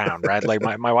downtown, right? Like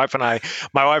my wife and I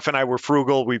were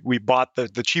frugal. We bought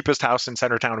the cheapest house in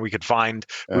Centertown we could find.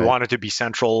 We wanted to be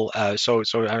central. So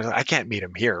I can't meet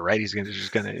him here, right?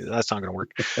 That's not gonna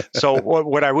work. So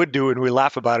what I would do, and we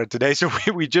laugh about it today. So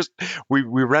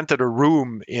we rented a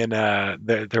room in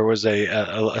there was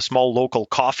a small local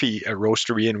coffee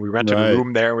roastery, and we rented a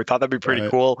room there. We thought that'd be pretty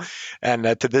cool. And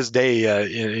to this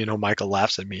day, Michael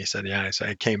laughs at me. He said, "Yeah,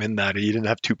 I came in that you didn't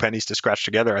have 2 pennies to scratch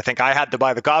together. I think I had to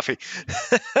buy the coffee."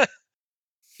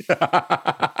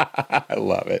 I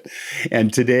love it.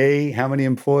 And today, how many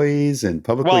employees and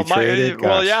publicly traded?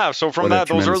 So from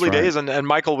those early days, and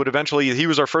Michael would eventually, he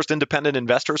was our first independent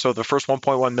investor. So the first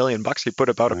 $1.1 million, he put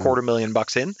about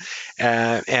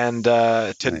 $250,000 in.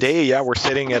 Today, we're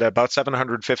sitting at about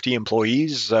 750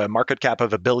 employees, market cap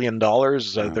of $1 billion.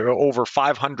 There are over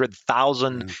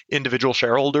 500,000 individual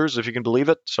shareholders, if you can believe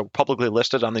it. So publicly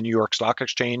listed on the New York Stock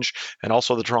Exchange and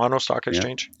also the Toronto Stock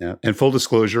Exchange. Yeah. And full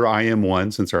disclosure, I am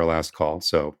one since our last call.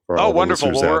 So for all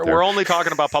wonderful. Well, we're only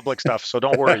talking about public stuff, so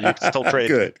don't worry. You can still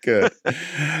trade. Good.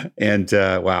 And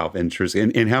wow,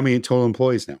 interesting. And how many total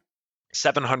employees now?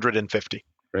 750.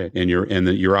 Right. And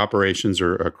your operations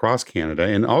are across Canada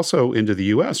and also into the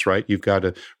U.S., right? You've got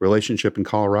a relationship in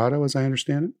Colorado, as I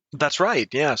understand it. That's right.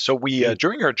 Yeah. So we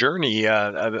during our journey,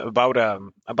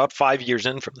 about 5 years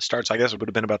in from the start, so I guess it would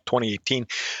have been about 2018,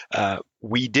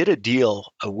 we did a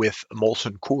deal with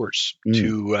Molson Coors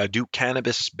to do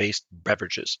cannabis-based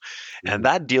beverages, and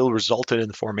that deal resulted in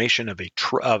the formation of a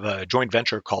joint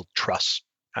venture called Truss.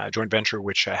 Joint venture,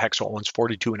 which Hexo owns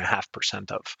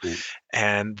 42.5% of.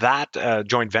 And that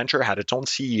joint venture had its own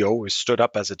CEO who stood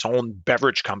up as its own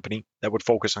beverage company that would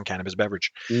focus on cannabis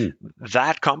beverage.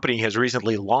 That company has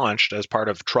recently launched, as part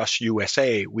of Truss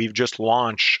USA, we've just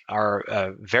launched our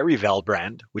Veryvel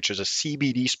brand, which is a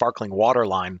CBD sparkling water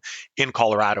line in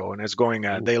Colorado. And it's going,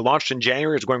 they launched in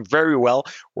January. It's going very well.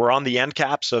 We're on the end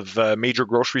caps of major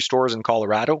grocery stores in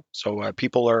Colorado. So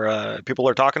people are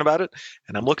talking about it.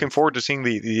 And I'm looking forward to seeing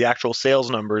the actual sales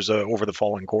numbers over the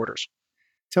following quarters.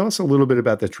 Tell us a little bit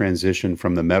about the transition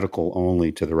from the medical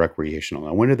only to the recreational.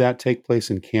 Now, when did that take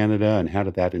place in Canada, and how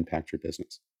did that impact your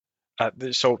business?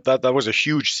 So that was a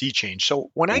huge sea change. So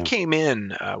when I came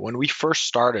in, when we first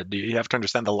started, you have to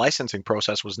understand the licensing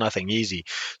process was nothing easy.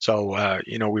 So,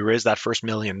 we raised that first $1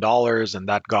 million, and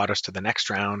that got us to the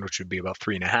next round, which would be about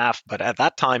 3.5. But at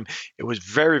that time, it was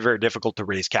very, very difficult to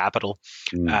raise capital.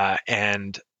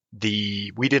 And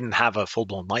we didn't have a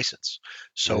full-blown license.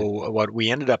 So what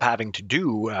we ended up having to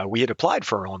do, we had applied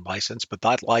for our own license, but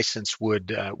that license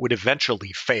would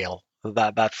eventually fail.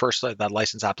 That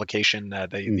license application,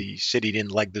 the city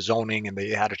didn't like the zoning, and they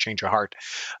had a change of heart.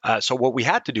 So what we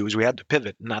had to do is we had to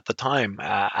pivot. And at the time,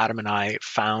 Adam and I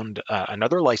found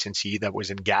another licensee that was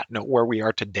in Gatineau, where we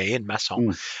are today in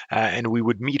Masson, and we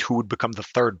would meet who would become the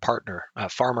third partner, a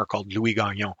farmer called Louis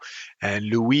Gagnon. And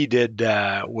Louis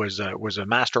was a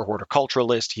master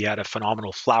horticulturalist. He had a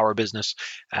phenomenal flower business,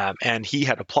 and he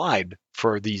had applied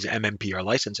for these MMPR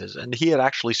licenses, and he had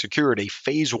actually secured a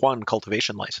phase 1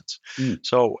 cultivation license.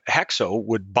 So Hexo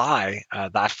would buy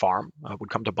that farm, would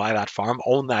come to buy that farm,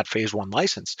 own that phase 1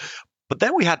 license. But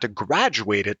then we had to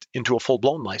graduate it into a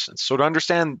full-blown license. So to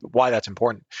understand why that's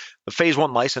important, the phase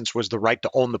 1 license was the right to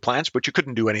own the plants, but you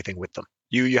couldn't do anything with them.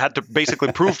 You had to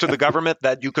basically prove to the government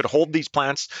that you could hold these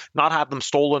plants, not have them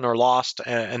stolen or lost,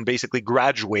 and basically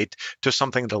graduate to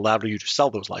something that allowed you to sell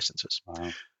those licenses. Wow.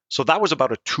 So that was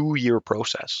about a 2-year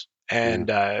process. And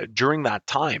during that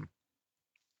time,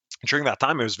 during that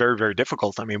time, it was very, very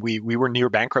difficult. I mean, we were near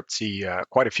bankruptcy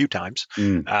quite a few times.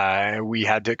 We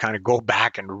had to kind of go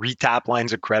back and retap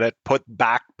lines of credit, put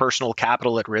back personal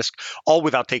capital at risk, all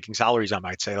without taking salaries, I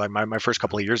might say. Like my first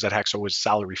couple of years at Hexo was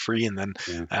salary free. And then,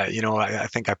 I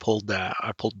think I pulled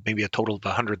maybe a total of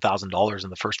 $100,000 in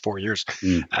the first 4 years.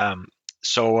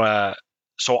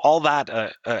 So all that,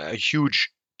 a huge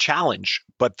challenge,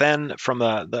 but then from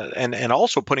and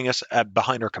also putting us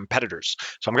behind our competitors.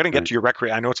 So I'm going to get to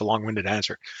your I know it's a long-winded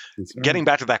answer. Getting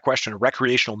back to that question,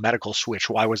 recreational medical switch,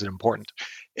 why was it important?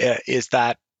 Is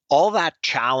that all that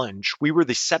challenge, we were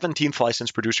the 17th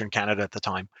licensed producer in Canada at the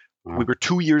time. We were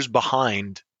 2 years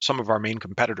behind some of our main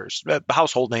competitors,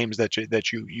 household names that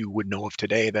you would know of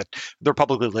today, that they're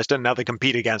publicly listed, and now they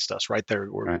compete against us, right?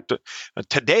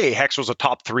 Today, Hexo was a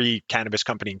top 3 cannabis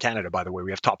company in Canada, by the way.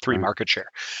 We have top 3 market share.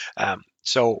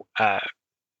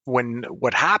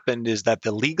 What happened is that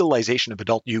the legalization of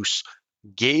adult use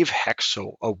gave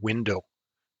Hexo a window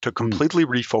to completely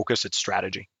refocus its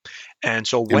strategy. And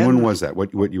so when was that?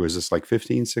 What year was this, like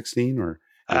 15, 16 or?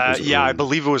 I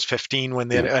believe it was 15 when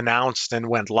they announced and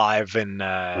went live, and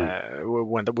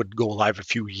when that would go live a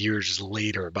few years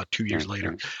later, about 2 years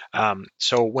later.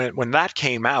 So when that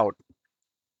came out,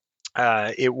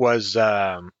 it was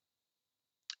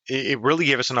it really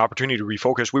gave us an opportunity to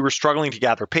refocus. We were struggling to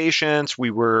gather patients.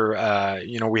 We were,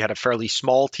 we had a fairly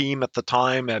small team at the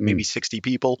time, maybe 60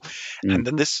 people, and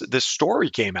then this story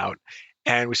came out.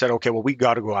 And we said, okay, well, we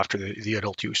got to go after the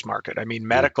adult use market. I mean,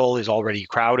 medical is already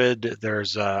crowded.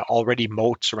 There's already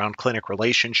moats around clinic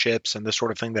relationships and this sort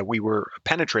of thing that we were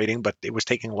penetrating, but it was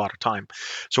taking a lot of time.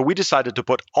 So we decided to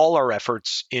put all our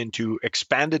efforts into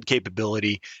expanded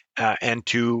capability and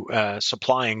to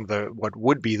supplying what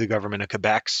would be the government of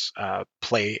Quebec's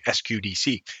play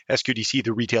SQDC. SQDC,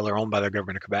 the retailer owned by the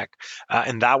government of Quebec.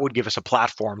 And that would give us a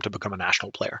platform to become a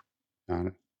national player. Got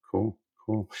it. Cool.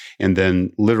 And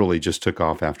then literally just took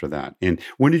off after that. And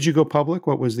when did you go public?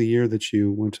 What was the year that you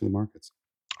went to the markets?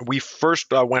 We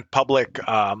first went public,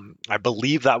 I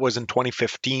believe that was in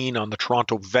 2015 on the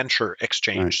Toronto Venture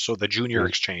Exchange, so the junior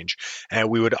exchange. And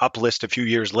we would uplist a few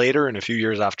years later, and a few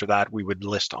years after that, we would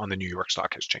list on the New York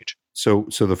Stock Exchange. So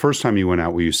the first time you went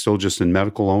out, were you still just in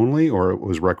medical only, or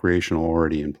was recreational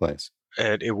already in place?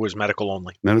 It was medical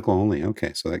only. Medical only.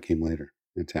 Okay, so that came later.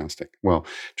 Fantastic. Well,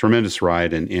 tremendous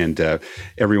ride. And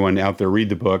everyone out there, read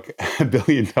the book, $1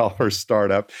 Billion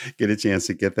Startup. Get a chance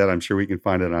to get that. I'm sure we can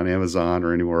find it on Amazon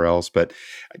or anywhere else. But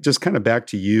just kind of back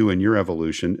to you and your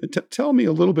evolution. Tell me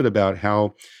a little bit about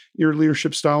how your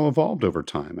leadership style evolved over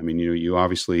time. I mean, you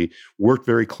obviously worked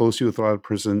very closely with a lot of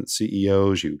president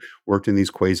CEOs. You worked in these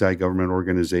quasi-government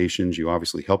organizations. You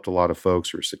obviously helped a lot of folks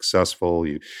who were successful.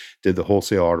 You did the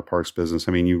wholesale auto parts business.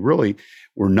 I mean, you really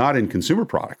were not in consumer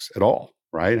products at all.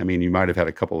 Right? I mean, you might have had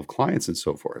a couple of clients and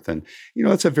so forth. And,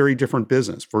 it's a very different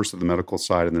business, first of the medical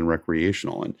side and then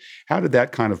recreational. And how did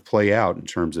that kind of play out in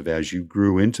terms of as you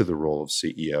grew into the role of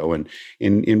CEO?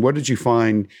 And what did you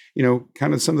find,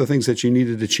 kind of some of the things that you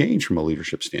needed to change from a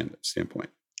leadership standpoint?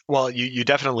 Well, you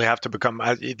definitely have to become,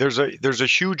 there's a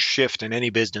huge shift in any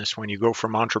business when you go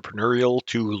from entrepreneurial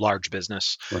to large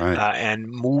business. Right. And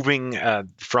moving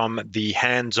from the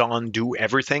hands-on do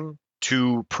everything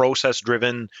to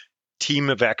process-driven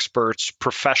team of experts,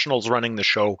 professionals running the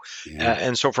show.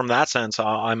 And so from that sense,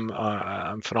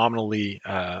 I'm phenomenally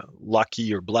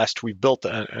lucky or blessed. We've built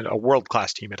a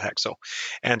world-class team at Hexo.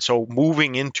 And so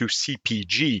moving into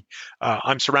CPG,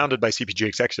 I'm surrounded by CPG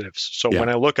executives. So when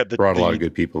I look at brought a lot of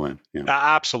good people in.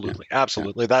 Absolutely.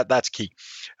 That's key.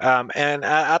 And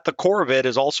at the core of it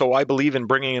is also, I believe in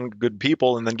bringing in good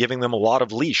people and then giving them a lot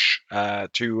of leash.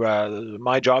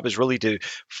 My job is really to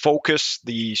focus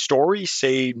the story,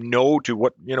 say no to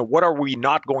what are we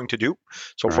not going to do.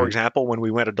 So for example, when we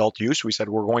went adult use, we said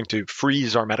we're going to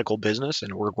freeze our medical business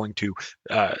and we're going to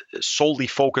solely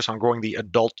focus on growing the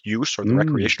adult use or the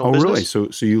recreational business. Oh,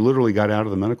 really? So you literally got out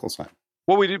of the medical side.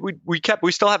 Well,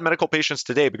 we still have medical patients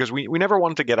today because we never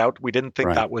wanted to get out. We didn't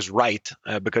think that was right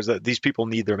because these people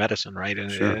need their medicine, right?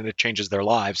 And, and it changes their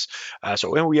lives.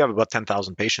 So we have about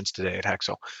 10,000 patients today at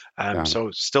Hexo. So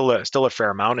still a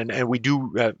fair amount. And we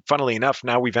do, funnily enough,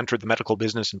 now we've entered the medical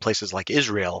business in places like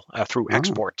Israel through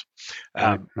export.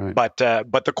 But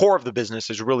the core of the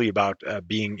business is really about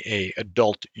being a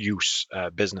adult use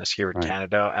business here in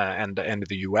Canada and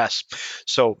the US.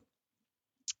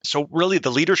 So really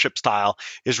the leadership style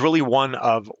is really one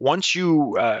of once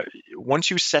you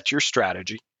set your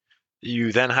strategy,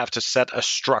 you then have to set a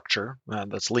structure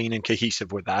that's lean and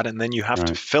cohesive with that. And then you have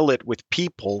to fill it with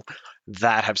people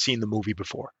that have seen the movie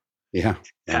before. Yeah.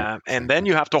 And then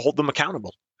you have to hold them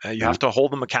accountable. You have to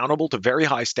hold them accountable to very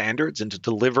high standards and to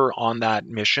deliver on that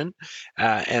mission,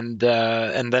 and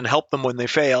then help them when they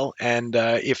fail. And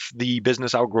if the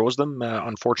business outgrows them,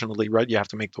 unfortunately, right, you have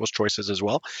to make those choices as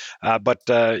well. But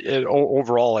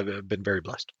overall, I've been very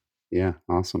blessed. Yeah,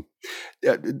 awesome.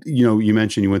 You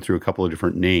mentioned you went through a couple of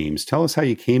different names. Tell us how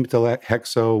you came to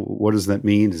HEXO. What does that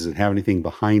mean? Does it have anything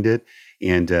behind it?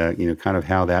 And kind of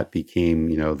how that became,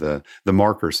 the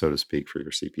marker, so to speak, for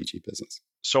your CPG business.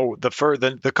 So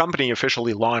the company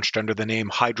officially launched under the name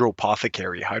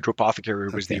Hydropothecary.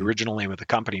 Hydropothecary was the original name of the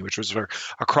company, which was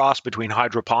a cross between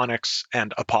hydroponics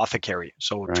and apothecary.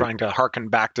 So trying to harken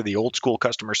back to the old school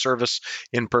customer service,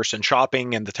 in-person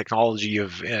shopping, and the technology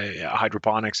of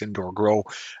hydroponics, indoor grow.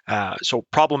 So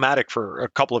problematic for a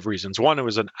couple of reasons. One, it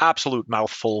was an absolute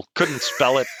mouthful. Couldn't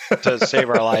spell it to save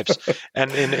our lives.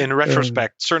 And in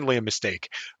retrospect, certainly a mistake.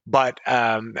 But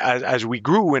as we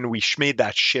grew and we made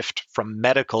that shift from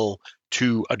medical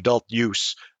to adult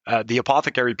use, the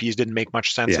apothecary piece didn't make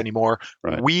much sense anymore.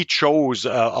 Right. We chose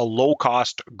a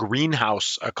low-cost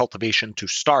greenhouse cultivation to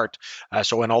start.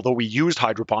 And although we used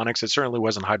hydroponics, it certainly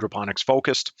wasn't hydroponics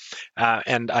focused.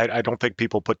 And I don't think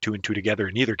people put two and two together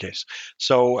in either case.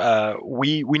 So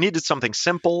we needed something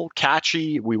simple,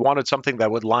 catchy. We wanted something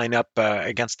that would line up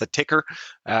against the ticker.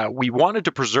 We wanted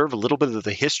to preserve a little bit of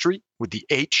the history with the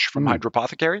H from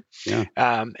hydropothecary. Yeah.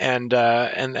 And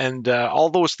all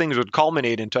those things would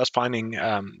culminate into us finding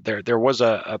there was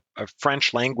a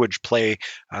French language play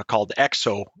called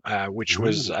EXO, which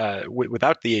was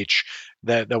without the H,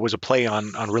 that was a play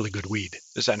on really good weed,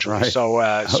 essentially. Right. So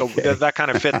that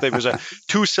kind of fit. There was a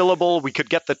 2-syllable. We could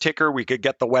get the ticker, we could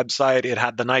get the website. It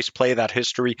had the nice play, that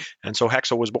history, and so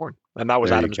HEXO was born, and that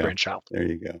was Adam's brainchild. There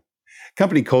you go.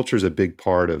 Company culture is a big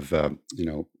part of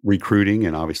recruiting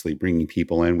and obviously bringing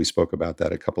people in. We spoke about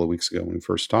that a couple of weeks ago when we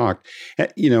first talked.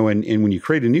 And when you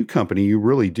create a new company, you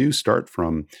really do start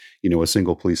from a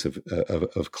single piece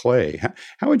of clay.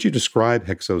 How would you describe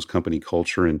HEXO's company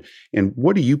culture, and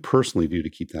what do you personally do to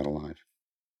keep that alive?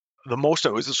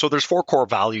 So there's 4 core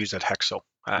values at HEXO: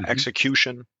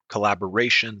 execution,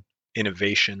 collaboration,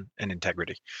 innovation, and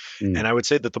integrity. And I would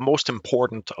say that the most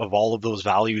important of all of those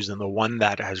values, and the one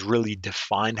that has really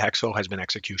defined HEXO, has been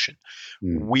execution.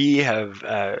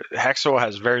 HEXO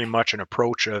has very much an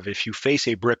approach of, if you face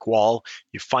a brick wall,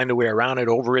 you find a way around it,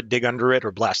 over it, dig under it,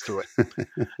 or blast through it.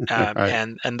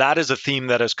 Right. And that is a theme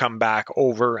that has come back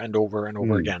over and over and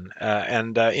over again.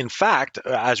 In fact,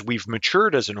 as we've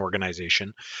matured as an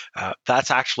organization,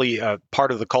 that's actually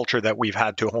part of the culture that we've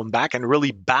had to hone back and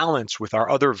really balance with our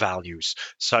other values,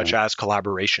 such as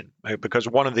collaboration. Because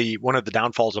one of the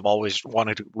downfalls of always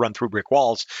wanting to run through brick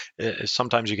walls is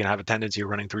sometimes you can have a tendency of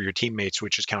running through your teammates,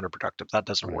 which is counterproductive. That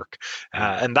doesn't work.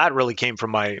 And that really came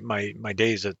from my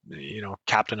days at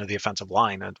captain of the offensive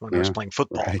line when I was playing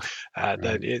football.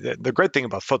 The great thing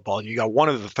about football, you got one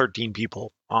of the 13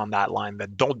 people on that line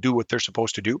that don't do what they're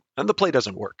supposed to do, and the play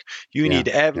doesn't work. You need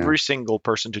every single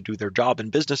person to do their job,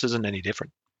 and business isn't any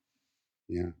different.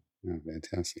 Yeah. Oh,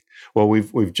 fantastic. Well,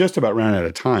 we've just about run out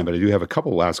of time, but I do have a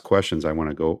couple last questions I want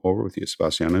to go over with you,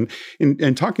 Sebastian.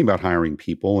 And talking about hiring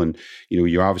people, and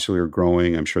you obviously are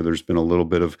growing. I'm sure there's been a little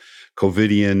bit of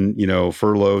COVIDian,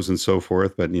 furloughs and so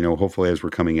forth, but hopefully as we're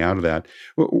coming out of that,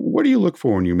 what do you look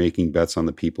for when you're making bets on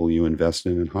the people you invest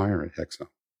in and hire at HEXO?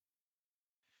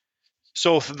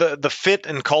 So the fit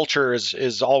and culture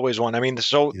is always one. I mean,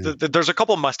 there's a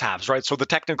couple of must-haves, right? So the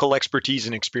technical expertise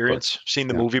and experience, seen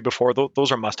the movie before, those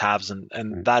are must-haves,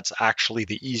 and that's actually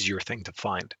the easier thing to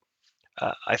find.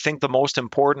 I think the most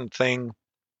important thing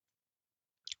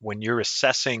when you're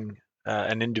assessing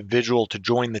an individual to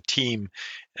join the team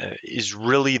is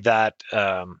really that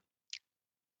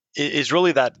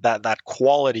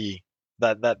quality,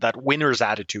 that winner's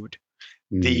attitude.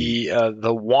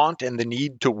 The want and the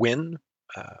need to win.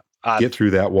 Get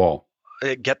through that wall.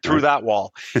 That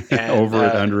wall. And, over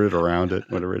it, under it, around it,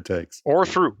 whatever it takes. Or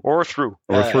through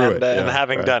it. And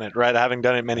having done it, right? Having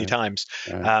done it many times.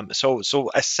 Right. So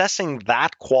assessing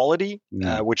that quality,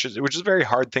 which is a very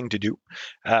hard thing to do,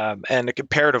 and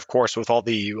compared, of course, with all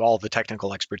the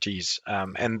technical expertise,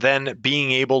 and then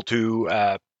being able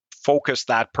to focus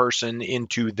that person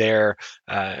into their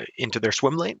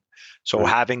swim lane. So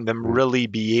having them really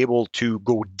be able to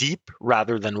go deep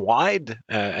rather than wide,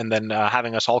 and then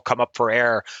having us all come up for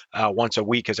air once a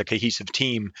week as a cohesive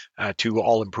team to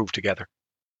all improve together.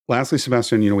 Lastly,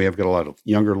 Sebastian, we have got a lot of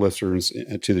younger listeners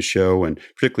to the show, and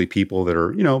particularly people that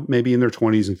are, maybe in their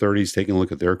 20s and 30s taking a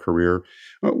look at their career.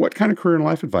 What kind of career and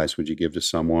life advice would you give to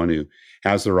someone who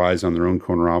has their eyes on their own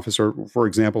corner office, or, for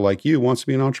example, like you, wants to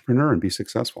be an entrepreneur and be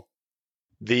successful?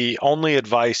 The only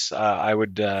advice I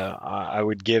would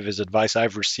give is advice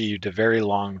I've received a very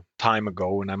long time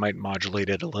ago, and I might modulate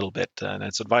it a little bit. And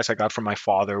it's advice I got from my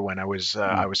father when I was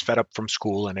fed up from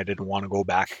school and I didn't want to go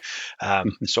back.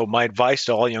 So my advice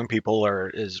to all young people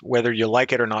is whether you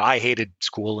like it or not. I hated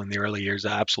school in the early years.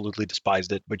 I absolutely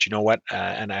despised it. But you know what?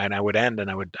 And I would end, and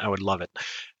I would love it.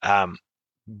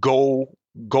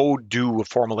 Go do a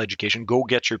formal education. Go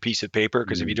get your piece of paper,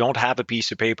 because if you don't have a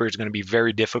piece of paper, it's going to be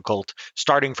very difficult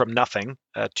starting from nothing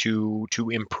to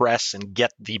impress and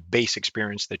get the base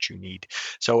experience that you need.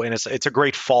 So, and it's a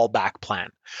great fallback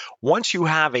plan. Once you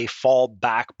have a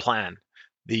fallback plan,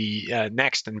 the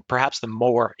next and perhaps the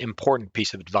more important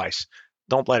piece of advice: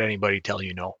 don't let anybody tell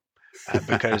you no.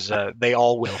 Because they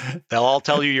all will. They'll all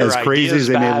tell you your ideas as crazy as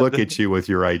they bad. may look at you with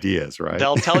your ideas, right?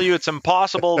 They'll tell you it's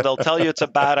impossible. They'll tell you it's a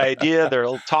bad idea.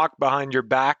 They'll talk behind your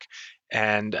back,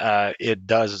 and it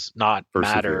does not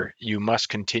matter. You must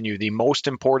continue. The most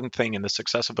important thing in the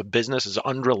success of a business is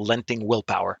unrelenting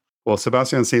willpower. Well,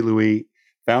 Sebastien St. Louis,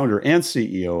 founder and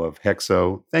CEO of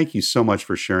Hexo, thank you so much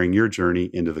for sharing your journey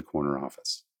into the corner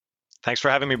office. Thanks for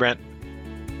having me, Brent.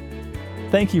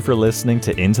 Thank you for listening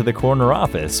to Into the Corner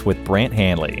Office with Brant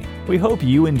Hanley. We hope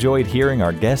you enjoyed hearing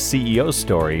our guest CEO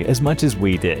story as much as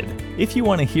we did. If you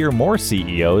want to hear more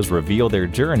CEOs reveal their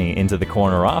journey into the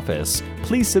corner office,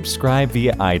 please subscribe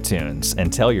via iTunes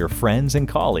and tell your friends and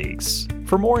colleagues.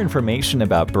 For more information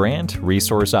about Brant,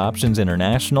 Resource Options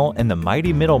International, and the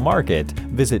mighty middle market,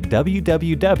 visit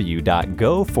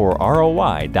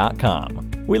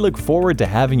www.goforroi.com. We look forward to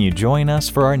having you join us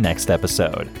for our next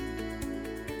episode.